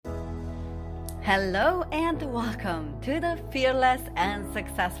Hello and welcome to the Fearless and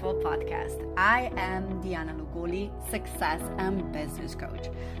Successful podcast. I am Diana Lugoli, success and business coach,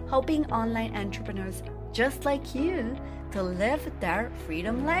 helping online entrepreneurs just like you to live their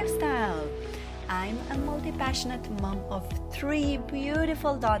freedom lifestyle. I'm a multi-passionate mom of 3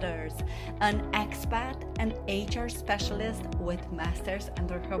 beautiful daughters, an expat and HR specialist with masters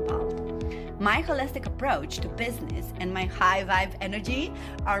under her belt. My holistic approach to business and my high vibe energy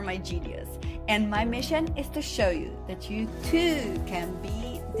are my genius. And my mission is to show you that you too can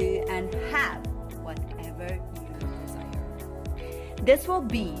be, do, and have whatever you desire. This will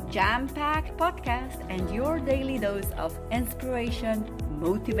be jam-packed podcast and your daily dose of inspiration,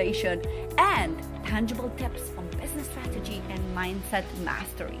 motivation, and tangible tips on business strategy and mindset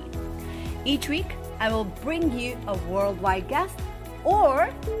mastery. Each week, I will bring you a worldwide guest,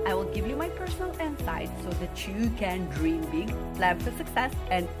 or I will give you my personal insights so that you can dream big, plan for success,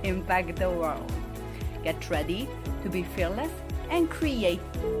 and impact the world. Get ready to be fearless and create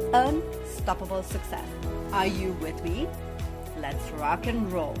unstoppable success. Are you with me? Let's rock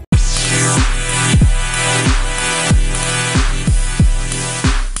and roll.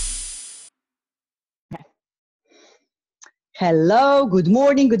 Hello, good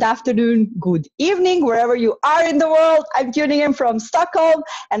morning, good afternoon, good evening, wherever you are in the world. I'm tuning in from Stockholm,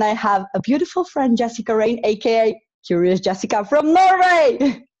 and I have a beautiful friend, Jessica Rein, aka Curious Jessica from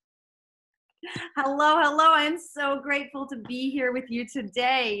Norway. Hello. I'm so grateful to be here with you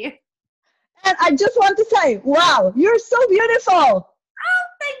today. And I just want to say, wow, you're so beautiful.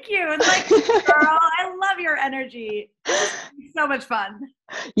 Thank you. Girl, I love your energy. It's so much fun.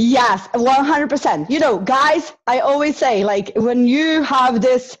 Yes, 100%. You know, guys, I always say, like, when you have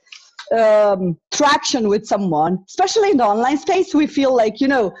this traction with someone, especially in the online space, we feel like, you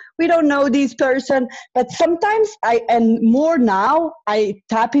know, we don't know this person, but sometimes and more now, I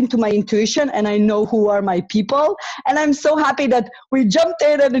tap into my intuition and I know who are my people. And I'm so happy that we jumped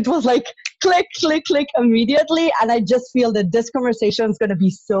in and it was like click, click, click immediately. And I just feel that this conversation is going to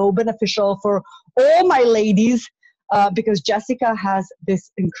be so beneficial for all my ladies because Jessica has this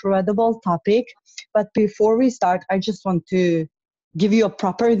incredible topic. But before we start, I just want to give you a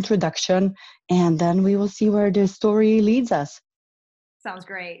proper introduction, and then we will see where the story leads us. Sounds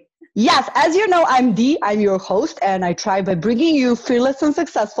great. Yes, as you know, I'm your host, and I try by bringing you fearless and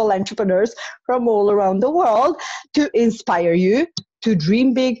successful entrepreneurs from all around the world to inspire you to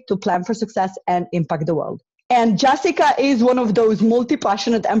dream big, to plan for success, and impact the world. And Jessica is one of those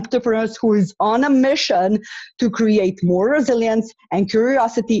multi-passionate entrepreneurs who is on a mission to create more resilience and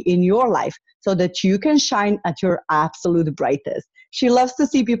curiosity in your life so that you can shine at your absolute brightest. She loves to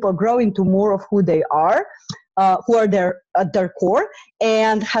see people grow into more of who they are, who are at their core,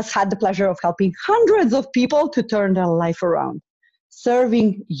 and has had the pleasure of helping hundreds of people to turn their life around.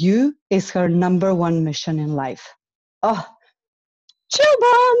 Serving you is her number one mission in life. Oh, chill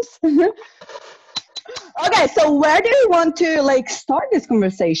bumps! Okay, so where do you want to start this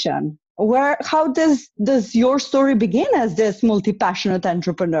conversation? How does your story begin as this multi-passionate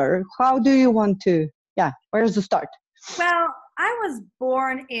entrepreneur? How do you want to, where's the start? Well, I was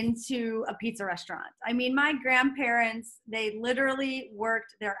born into a pizza restaurant. I mean, my grandparents, they literally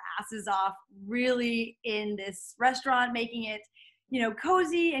worked their asses off really in this restaurant, making it,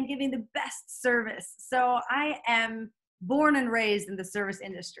 cozy and giving the best service. So I am born and raised in the service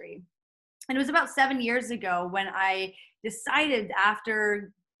industry. And it was about 7 years ago when I decided,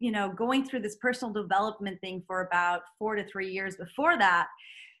 after, going through this personal development thing for about 4 to 3 years before that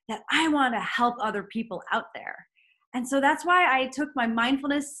I want to help other people out there. And so that's why I took my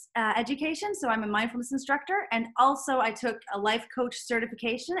mindfulness education. So I'm a mindfulness instructor. And also I took a life coach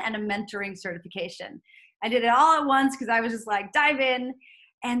certification and a mentoring certification. I did it all at once because I was just like, dive in.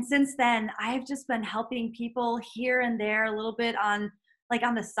 And since then, I've just been helping people here and there a little bit on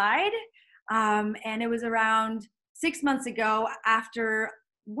the side. And it was around 6 months ago, after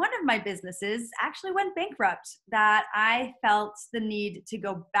one of my businesses actually went bankrupt, that I felt the need to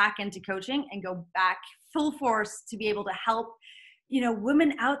go back into coaching and go back full force to be able to help,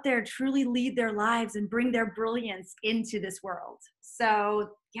 women out there truly lead their lives and bring their brilliance into this world. So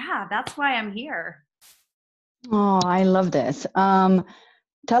yeah, that's why I'm here. Oh, I love this.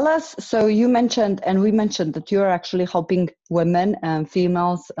 Tell us, so you mentioned, and we mentioned that you're actually helping women and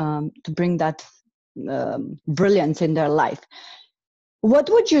females to bring that brilliance in their life.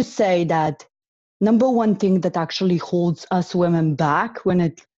 What would you say that number one thing that actually holds us women back when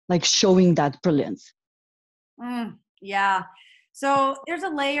it showing that brilliance? Yeah. So there's a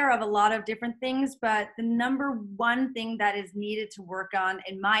layer of a lot of different things, but the number one thing that is needed to work on,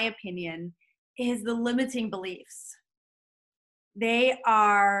 in my opinion, is the limiting beliefs. They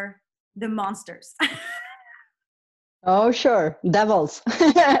are the monsters. Oh, sure. Devils.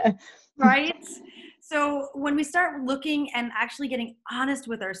 Right? So when we start looking and actually getting honest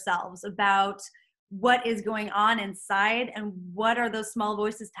with ourselves about what is going on inside and what are those small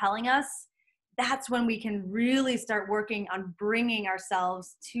voices telling us, that's when we can really start working on bringing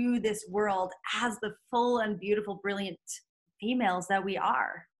ourselves to this world as the full and beautiful, brilliant females that we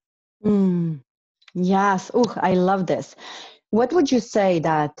are. Mm, yes. Oh, I love this. What would you say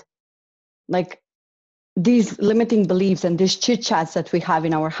that, like, these limiting beliefs and these chit chats that we have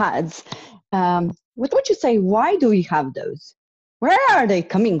in our heads, what would you say? Why do we have those? Where are they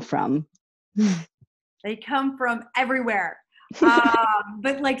coming from? They come from everywhere.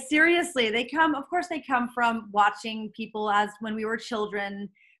 But like seriously, of course they come from watching people as when we were children,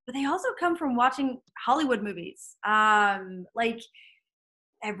 but they also come from watching Hollywood movies. Like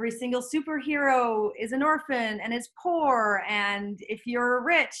every single superhero is an orphan and is poor. And if you're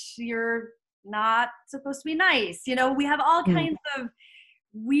rich, you're not supposed to be nice. We have all Mm. kinds of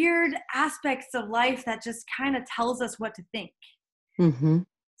weird aspects of life that just kind of tells us what to think. Mm-hmm.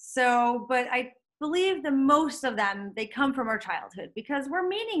 So, but I believe the most of them, they come from our childhood because we're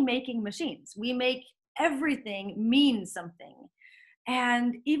meaning making machines. We make everything mean something.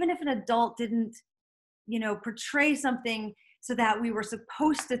 And even if an adult didn't, portray something so that we were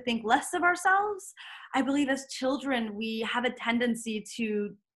supposed to think less of ourselves, I believe as children, we have a tendency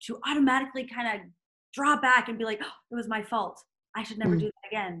to automatically kind of draw back and be like, oh, it was my fault. I should never do that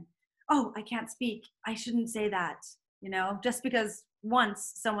again. Oh, I can't speak. I shouldn't say that, just because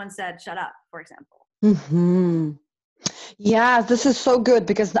once someone said, shut up, for example. Mm-hmm. Yeah, this is so good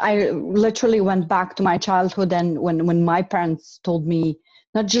because I literally went back to my childhood, and when my parents told me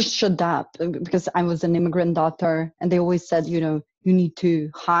not just shut up, because I was an immigrant daughter, and they always said, you need to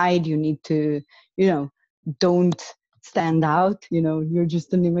hide, you need to, don't stand out, you're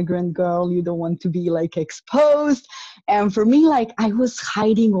just an immigrant girl, you don't want to be like exposed. And for me, like, I was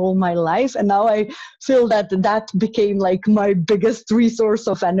hiding all my life, and now I feel that became like my biggest resource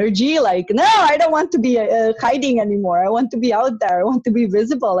of energy. Like, no, I don't want to be hiding anymore. I want to be out there. I want to be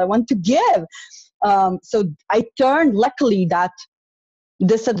visible. I want to give. So I turned, luckily, that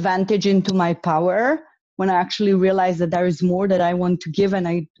disadvantage into my power when I actually realized that there is more that I want to give and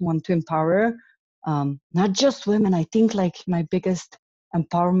I want to empower. Not just women. I think like my biggest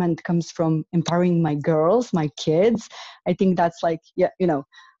empowerment comes from empowering my girls, my kids. I think that's like, yeah,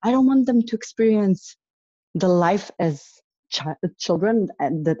 I don't want them to experience the life as children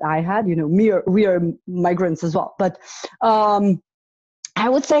that I had. We are migrants as well, but I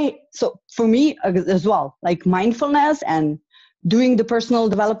would say, so for me as well, like mindfulness and doing the personal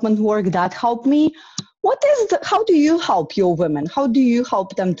development work that helped me. How do you help your women? How do you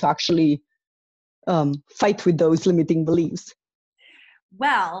help them to actually fight with those limiting beliefs?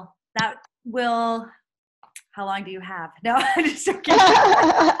 Well, how long do you have? No, I'm just joking.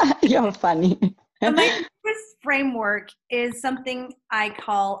 You're funny. So my first framework is something I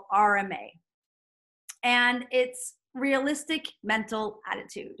call RMA, and it's realistic mental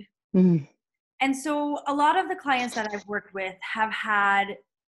attitude. Mm. And so a lot of the clients that I've worked with have had,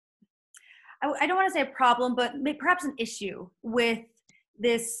 I don't want to say a problem, but perhaps an issue with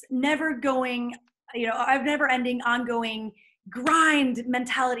this never ending, ongoing grind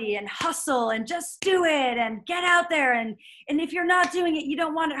mentality and hustle and just do it and get out there. And if you're not doing it, you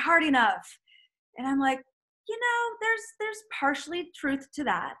don't want it hard enough. And I'm like, there's partially truth to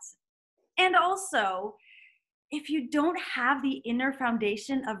that. And also, if you don't have the inner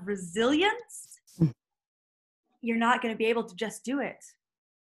foundation of resilience, you're not going to be able to just do it.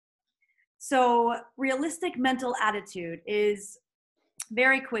 So realistic mental attitude is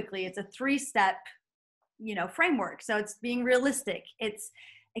very quickly, it's a 3-step, framework. So it's being realistic. It's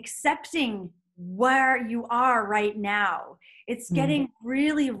accepting where you are right now. It's getting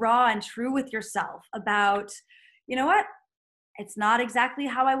really raw and true with yourself about, you know what? It's not exactly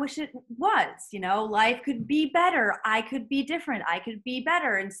how I wish it was. Life could be better. I could be different. I could be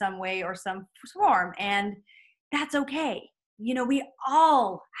better in some way or some form. And that's okay. We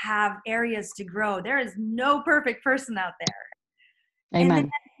all have areas to grow. There is no perfect person out there. Amen.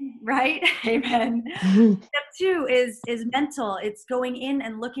 And then, right? Amen. Step 2 is mental. It's going in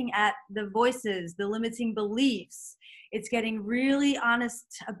and looking at the voices, the limiting beliefs. It's getting really honest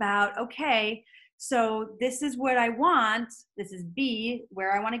about, okay, so this is what I want. This is B,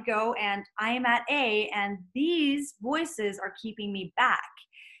 where I want to go, and I am at A, and these voices are keeping me back.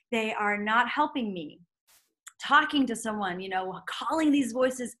 They are not helping me. Talking to someone, calling these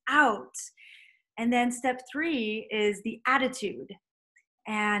voices out. And then step 3 is the attitude.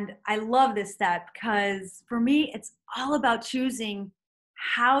 And I love this step because for me, it's all about choosing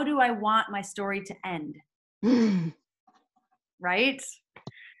how do I want my story to end? Right?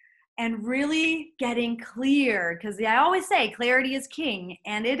 And really getting clear, because I always say clarity is king,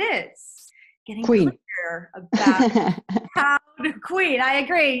 and it is. Getting Queen. clear about how to queen. I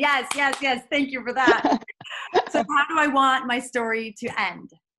agree. Yes. Thank you for that. So how do I want my story to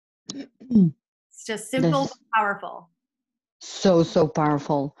end? It's just simple but powerful. So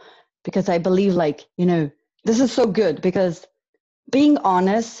powerful, because I believe, like, this is so good, because being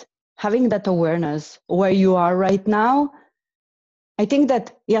honest, having that awareness where you are right now, I think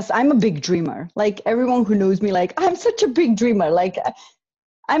that, yes, I'm a big dreamer. Like, everyone who knows me, like, I'm such a big dreamer. Like,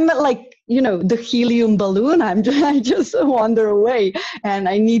 I'm like, the helium balloon. I just wander away, and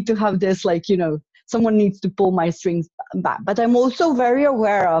I need to have this, like, someone needs to pull my strings back. But I'm also very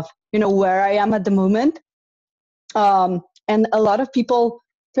aware of, where I am at the moment. And a lot of people,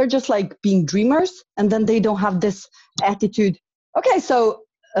 they're just like being dreamers, and then they don't have this attitude. Okay, so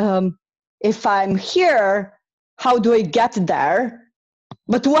if I'm here, how do I get there?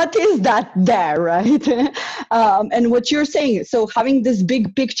 But what is that there, right? And what you're saying, so having this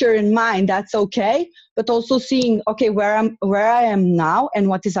big picture in mind, that's okay, but also seeing, okay, where I am now and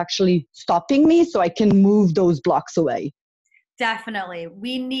what is actually stopping me, so I can move those blocks away. Definitely.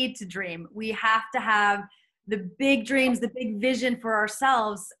 We need to dream. We have to have the big dreams, the big vision for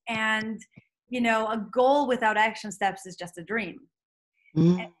ourselves. And, a goal without action steps is just a dream.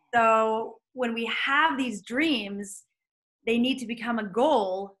 And so when we have these dreams, they need to become a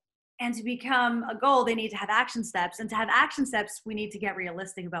goal, and to become a goal, they need to have action steps, and to have action steps, we need to get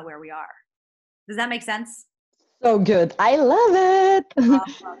realistic about where we are. Does that make sense? So good. I love it.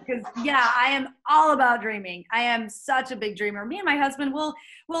 Because I am all about dreaming. I am such a big dreamer. Me and my husband will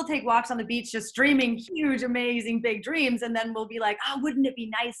take walks on the beach, just dreaming huge, amazing, big dreams, and then we'll be like, oh, wouldn't it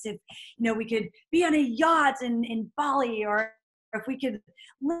be nice if we could be on a yacht in Bali, or if we could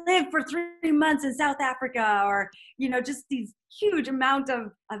live for 3 months in South Africa, or just these huge amount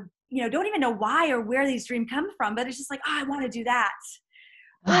of don't even know why or where these dreams come from, but it's just like, oh, I want to do that.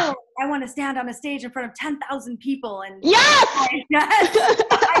 Oh, I want to stand on a stage in front of 10,000 people. And yes, I know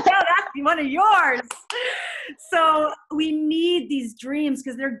that's one of yours. So we need these dreams,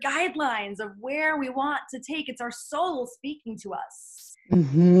 because they're guidelines of where we want to take. It's our soul speaking to us,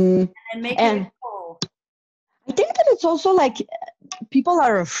 and making it whole. I think that it's also like people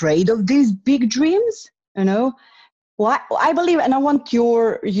are afraid of these big dreams, Why? I believe, and I want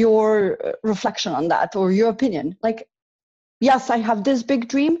your reflection on that, or your opinion. Like, yes, I have this big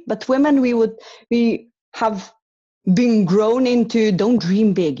dream, but women, we have been grown into, don't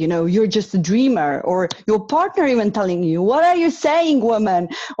dream big, you're just a dreamer, or your partner even telling you, what are you saying, woman?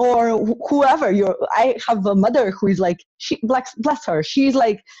 Or whoever. I have a mother who is like, bless her, she's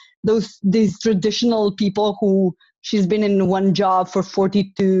like these traditional people who she's been in one job for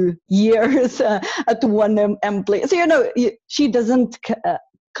 42 years at one employee. So, she doesn't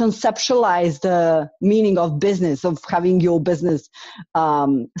conceptualize the meaning of business, of having your business.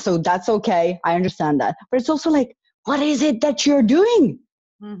 So that's okay. I understand that. But it's also like, what is it that you're doing?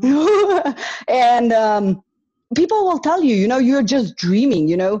 And people will tell you, you're just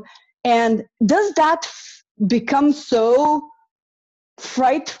dreaming, And does that become so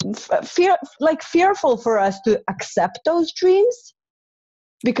fearful for us to accept those dreams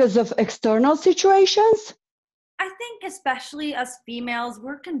because of external situations? I think especially us females,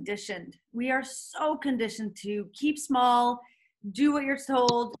 we're conditioned. We are so conditioned to keep small, do what you're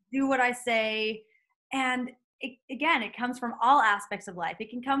told, do what I say. And it comes from all aspects of life.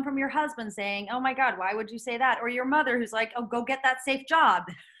 It can come from your husband saying, oh my God, why would you say that? Or your mother who's like, oh, go get that safe job.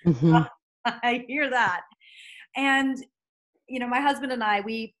 I hear that. And, my husband and I,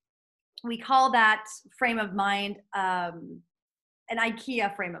 we call that frame of mind an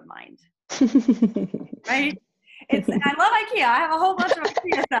IKEA frame of mind, right? I love IKEA. I have a whole bunch of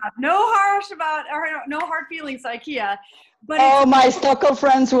IKEA stuff. No hard feelings to IKEA. But my Stockholm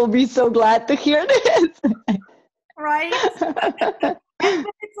friends will be so glad to hear this. Right? And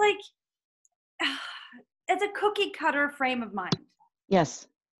it's like, it's a cookie cutter frame of mind. Yes.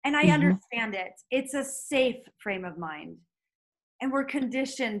 And I understand it. It's a safe frame of mind. And we're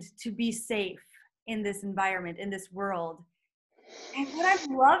conditioned to be safe in this environment, in this world. And what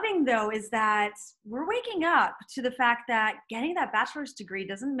I'm loving, though, is that we're waking up to the fact that getting that bachelor's degree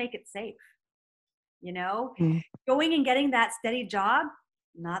doesn't make it safe. Going and getting that steady job,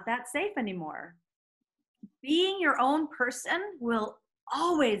 not that safe anymore. Being your own person will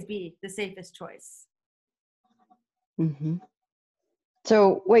always be the safest choice.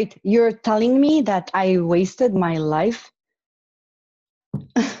 So wait, you're telling me that I wasted my life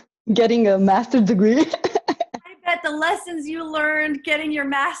getting a master's degree? I bet the lessons you learned getting your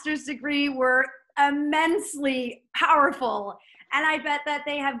master's degree were immensely powerful. And I bet that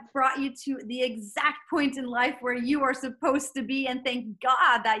they have brought you to the exact point in life where you are supposed to be. And thank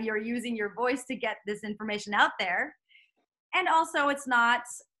God that you're using your voice to get this information out there. And also, it's not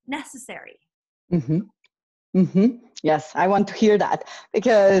necessary. Mm-hmm. Mm-hmm. Yes, I want to hear that,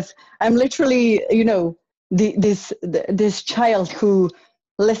 because I'm literally, this child who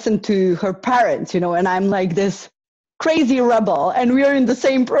listened to her parents, and I'm like this crazy rebel, and we are in the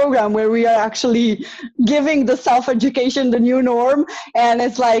same program where we are actually giving the self-education the new norm, and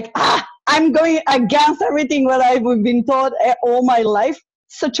it's like, I'm going against everything that I've been taught all my life.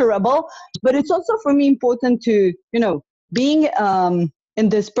 Such a rebel. But it's also for me important to, being in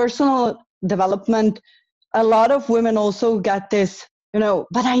this personal development. A lot of women also get this,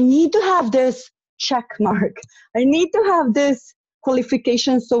 but I need to have this check mark. I need to have this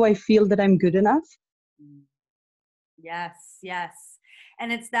qualification so I feel that I'm good enough. Yes, yes.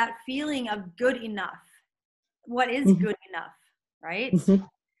 And it's that feeling of good enough. What is good enough, right? Mm-hmm.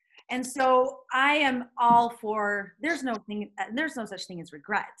 And so I am all for, there's no such thing as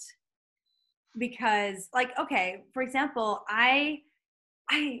regret. Because okay, for example, I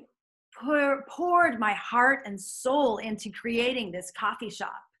poured my heart and soul into creating this coffee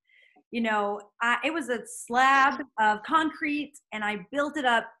shop. It was a slab of concrete, and I built it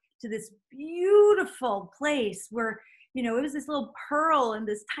up to this beautiful place where, it was this little pearl in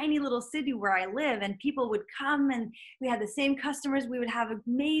this tiny little city where I live, and people would come and we had the same customers. We would have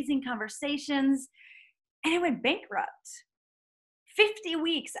amazing conversations, and it went bankrupt. 50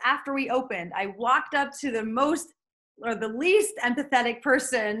 weeks after we opened, I walked up to the least empathetic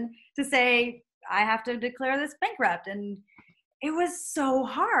person to say, I have to declare this bankrupt. And it was so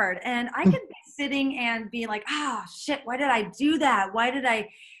hard. And I could be sitting and being like, shit, why did I do that? Why did I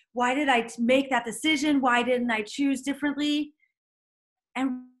make that decision? Why didn't I choose differently?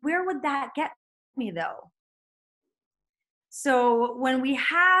 And where would that get me though? So when we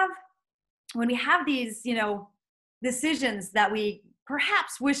have these, decisions that we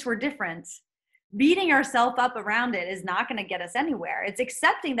perhaps wish were different, beating ourselves up around it is not going to get us anywhere. It's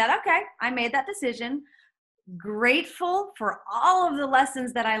accepting that, okay, I made that decision, grateful for all of the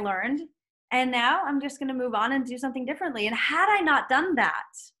lessons that I learned, and now I'm just going to move on and do something differently. And had I not done that,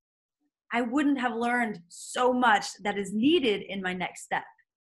 I wouldn't have learned so much that is needed in my next step.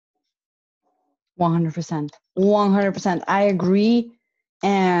 100%. 100%. I agree.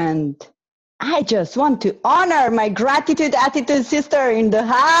 And I just want to honor my gratitude attitude sister in the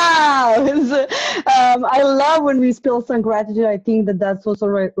house. I love when we spill some gratitude. I think that's also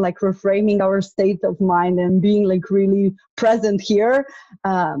reframing our state of mind and being really present here.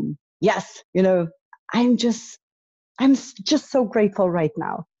 Yes, I'm just so grateful right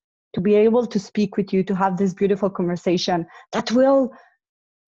now to be able to speak with you, to have this beautiful conversation that will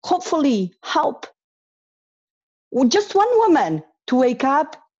hopefully help just one woman to wake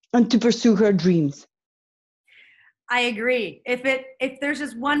up and to pursue her dreams. I agree. If there's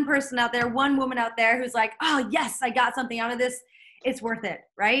just one person out there, one woman out there who's like, oh yes, I got something out of this, it's worth it,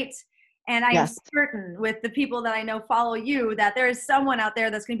 right? And I'm certain with the people that I know follow you that there is someone out there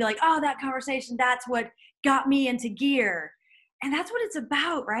that's going to be like, oh, that conversation, that's what got me into gear. And that's what it's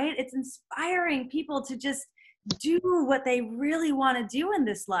about, right? It's inspiring people to just do what they really want to do in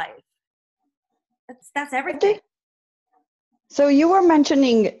this life. That's everything. So you were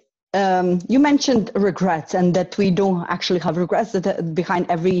mentioning, you mentioned regrets, and that we don't actually have regrets, that behind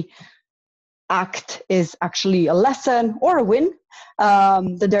every act is actually a lesson or a win,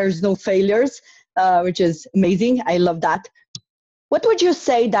 that there's no failures, which is amazing. I love that. What would you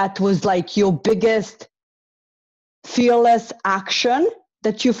say that was your biggest fearless action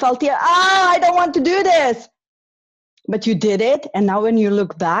that you felt, I don't want to do this, but you did it, and now when you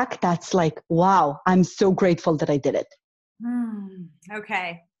look back, that's wow, I'm so grateful that I did it.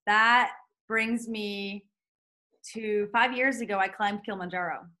 Okay, that brings me to 5 years ago. I climbed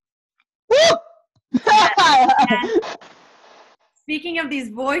Kilimanjaro. Speaking of these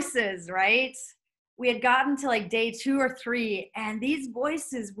voices, right? We had gotten to day 2 or 3, and these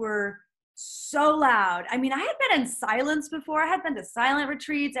voices were so loud. I mean, I had been in silence before. I had been to silent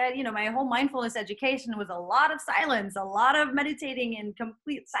retreats. My whole mindfulness education was a lot of silence, a lot of meditating in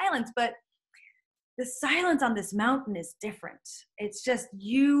complete silence, but the silence on this mountain is different. It's just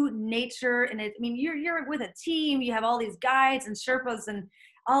you, nature, and you're with a team. You have all these guides and Sherpas and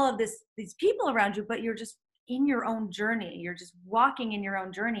all of these people around you, but you're just in your own journey. You're just walking in your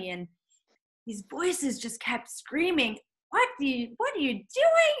own journey, and these voices just kept screaming, what are you doing?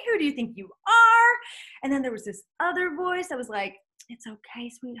 Who do you think you are? And then there was this other voice that was like, it's okay,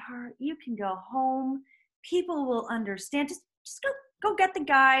 sweetheart. You can go home. people will understand. Just go get the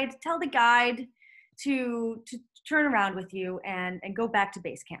guide, tell the guide to turn around with you and go back to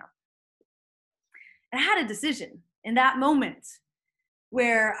base camp. And I had a decision in that moment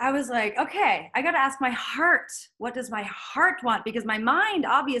where I was like, okay, I got to ask my heart. What does my heart want? Because my mind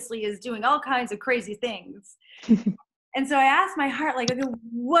obviously is doing all kinds of crazy things. And so I asked my heart, like, okay,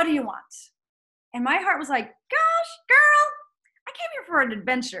 what do you want? And my heart was like, gosh, girl, I came here for an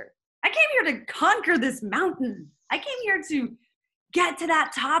adventure. I came here to conquer this mountain. I came here to get to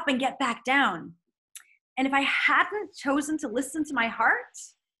that top and get back down. And if I hadn't chosen to listen to my heart,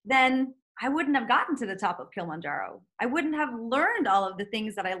 then I wouldn't have gotten to the top of Kilimanjaro. I wouldn't have learned all of the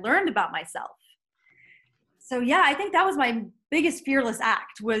things that I learned about myself. So yeah, I think that was my biggest fearless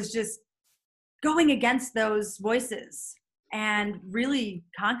act, was just going against those voices and really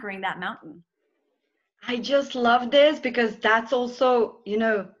conquering that mountain. I just love this, because that's also,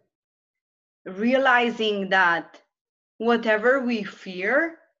 realizing that whatever we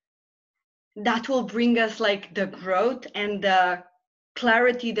fear, that will bring us like the growth and the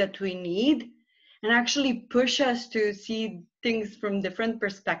clarity that we need, and actually push us to see things from different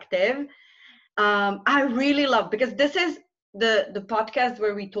perspective. I really love, because this is the podcast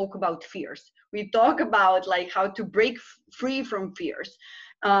where we talk about fears. We talk about like how to break free from fears.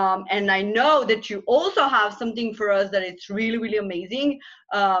 And I know that you also have something for us that it's really, really amazing,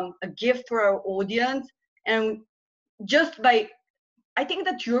 a gift for our audience. And just by, I think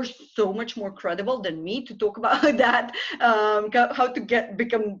that you're so much more credible than me to talk about that, how to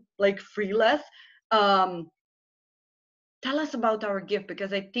become like fearless. Tell us about our gift,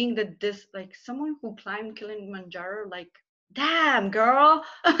 because I think that this, like someone who climbed Kilimanjaro, like, damn girl,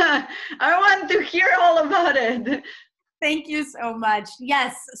 I want to hear all about it. Thank you so much.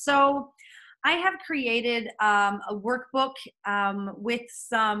 Yes. So I have created a workbook with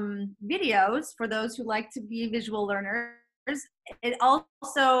some videos for those who like to be visual learners. It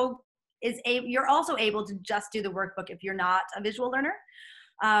also you're also able to just do the workbook if you're not a visual learner,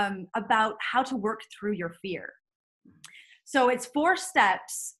 about how to work through your fear. So it's 4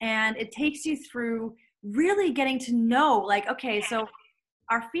 steps, and it takes you through really getting to know, like, okay, so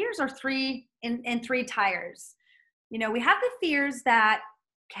our fears are in 3 tiers. We have the fears that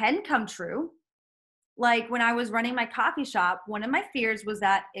can come true. Like when I was running my coffee shop, one of my fears was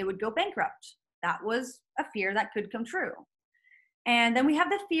that it would go bankrupt. That was a fear that could come true. And then we have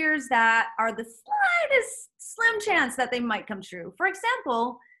the fears that are the slightest slim chance that they might come true. For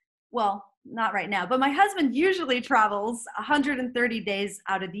example, well, not right now, but my husband usually travels 130 days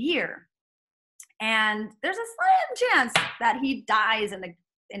out of the year. And there's a slim chance that he dies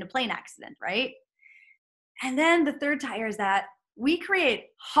in a plane accident, right? And then the 3rd tier is that we create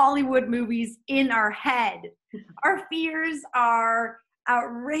Hollywood movies in our head. Our fears are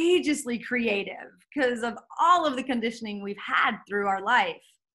outrageously creative because of all of the conditioning we've had through our life.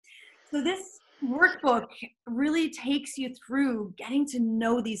 So this workbook really takes you through getting to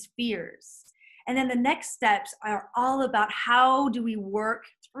know these fears. And then the next steps are all about how do we work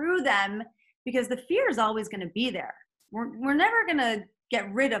through them, because the fear is always going to be there. We're never going to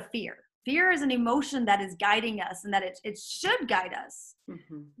get rid of fear. Fear is an emotion that is guiding us, and that it should guide us.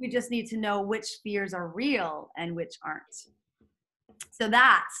 Mm-hmm. We just need to know which fears are real and which aren't. So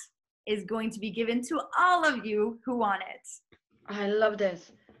that is going to be given to all of you who want it. I love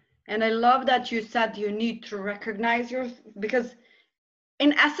this. And I love that you said you need to recognize because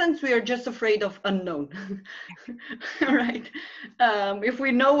in essence, we are just afraid of unknown, right? If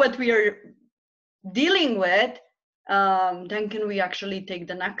we know what we are dealing with, then can we actually take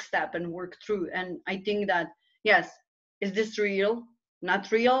the next step and work through? And I think that, yes, is this real?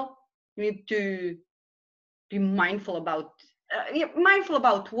 Not real? You need to be mindful about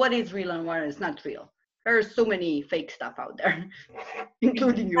what is real and what is not real. There's so many fake stuff out there,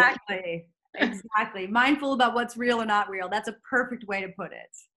 including you. Exactly. Mindful about what's real or not real. That's a perfect way to put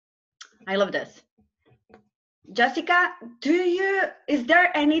it. I love this. Jessica, is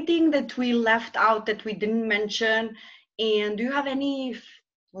there anything that we left out that we didn't mention? And do you have any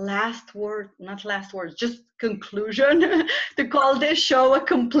last word, not last words, just conclusion to call this show a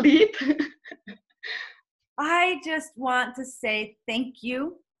complete? I just want to say thank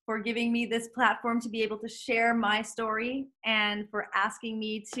you for giving me this platform to be able to share my story, and for asking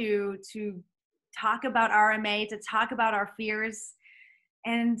me to talk about RMA, to talk about our fears,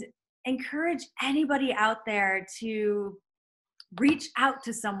 and encourage anybody out there to reach out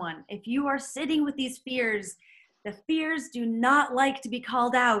to someone. If you are sitting with these fears, the fears do not like to be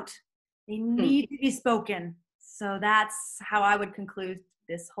called out. They need to be spoken. So that's how I would conclude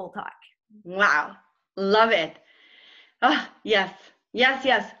this whole talk. Wow. Love it. Yes.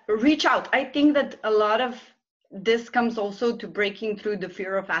 Yes. Reach out. I think that a lot of this comes also to breaking through the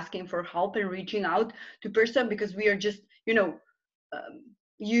fear of asking for help and reaching out to person, because we are just, um,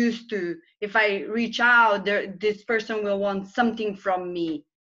 used to, if I reach out, this person will want something from me.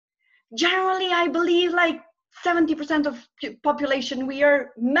 Generally, I believe like 70% of population, we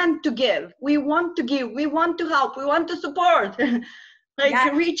are meant to give. We want to give. We want to help. We want to support. Like, Yeah.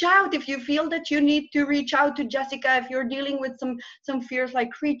 reach out if you feel that you need to reach out to Jessica. If you're dealing with some fears,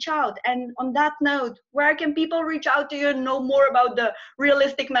 like, reach out. And on that note, where can people reach out to you and know more about the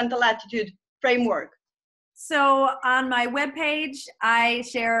realistic mental attitude framework? So on my webpage, I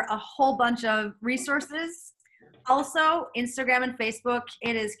share a whole bunch of resources. Also, Instagram and Facebook,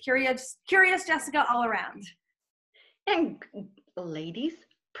 it is Curious Jessica all around. And ladies,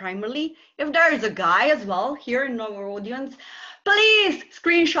 primarily, if there is a guy as well here in our audience, please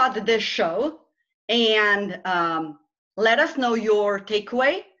screenshot this show and let us know your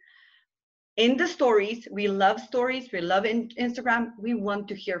takeaway in the stories. We love stories. We love Instagram. We want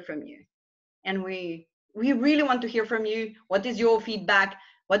to hear from you. And we really want to hear from you. What is your feedback?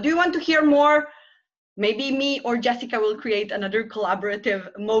 What do you want to hear more? Maybe me or Jessica will create another collaborative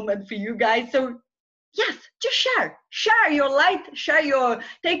moment for you guys. So yes, just share your light, share your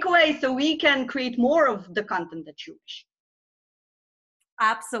takeaway, so we can create more of the content that you wish.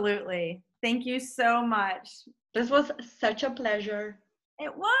 Absolutely. Thank you so much. This was such a pleasure.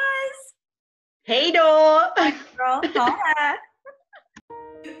 It was. Hey, do. Girl, holla.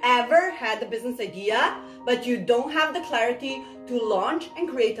 You ever had a business idea, but you don't have the clarity to launch and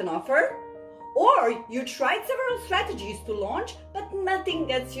create an offer? Or you tried several strategies to launch, but nothing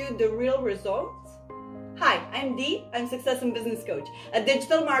gets you the real results? Hi, I'm Dee. I'm Success and Business Coach, a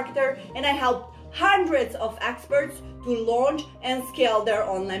digital marketer, and I help hundreds of experts to launch and scale their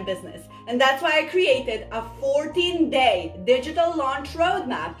online business. And that's why I created a 14-day digital launch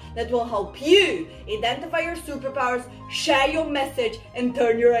roadmap that will help you identify your superpowers, share your message, and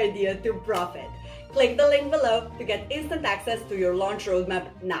turn your idea to profit. Click the link below to get instant access to your launch roadmap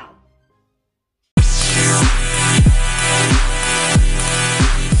now.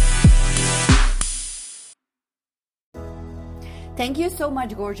 Thank you so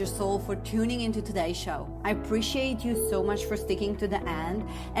much, gorgeous soul, for tuning into today's show. I appreciate you so much for sticking to the end.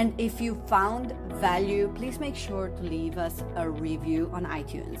 And if you found value, please make sure to leave us a review on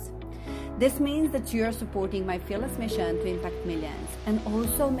iTunes. This means that you are supporting my fearless mission to impact millions, and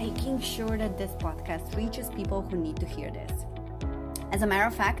also making sure that this podcast reaches people who need to hear this. As a matter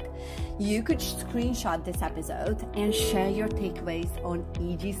of fact, you could screenshot this episode and share your takeaways on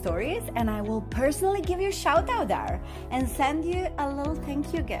EG Stories, and I will personally give you a shout out there and send you a little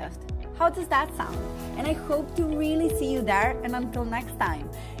thank you gift. How does that sound? And I hope to really see you there. And until next time,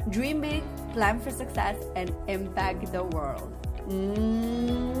 dream big, plan for success, and impact the world.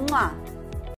 Mwah!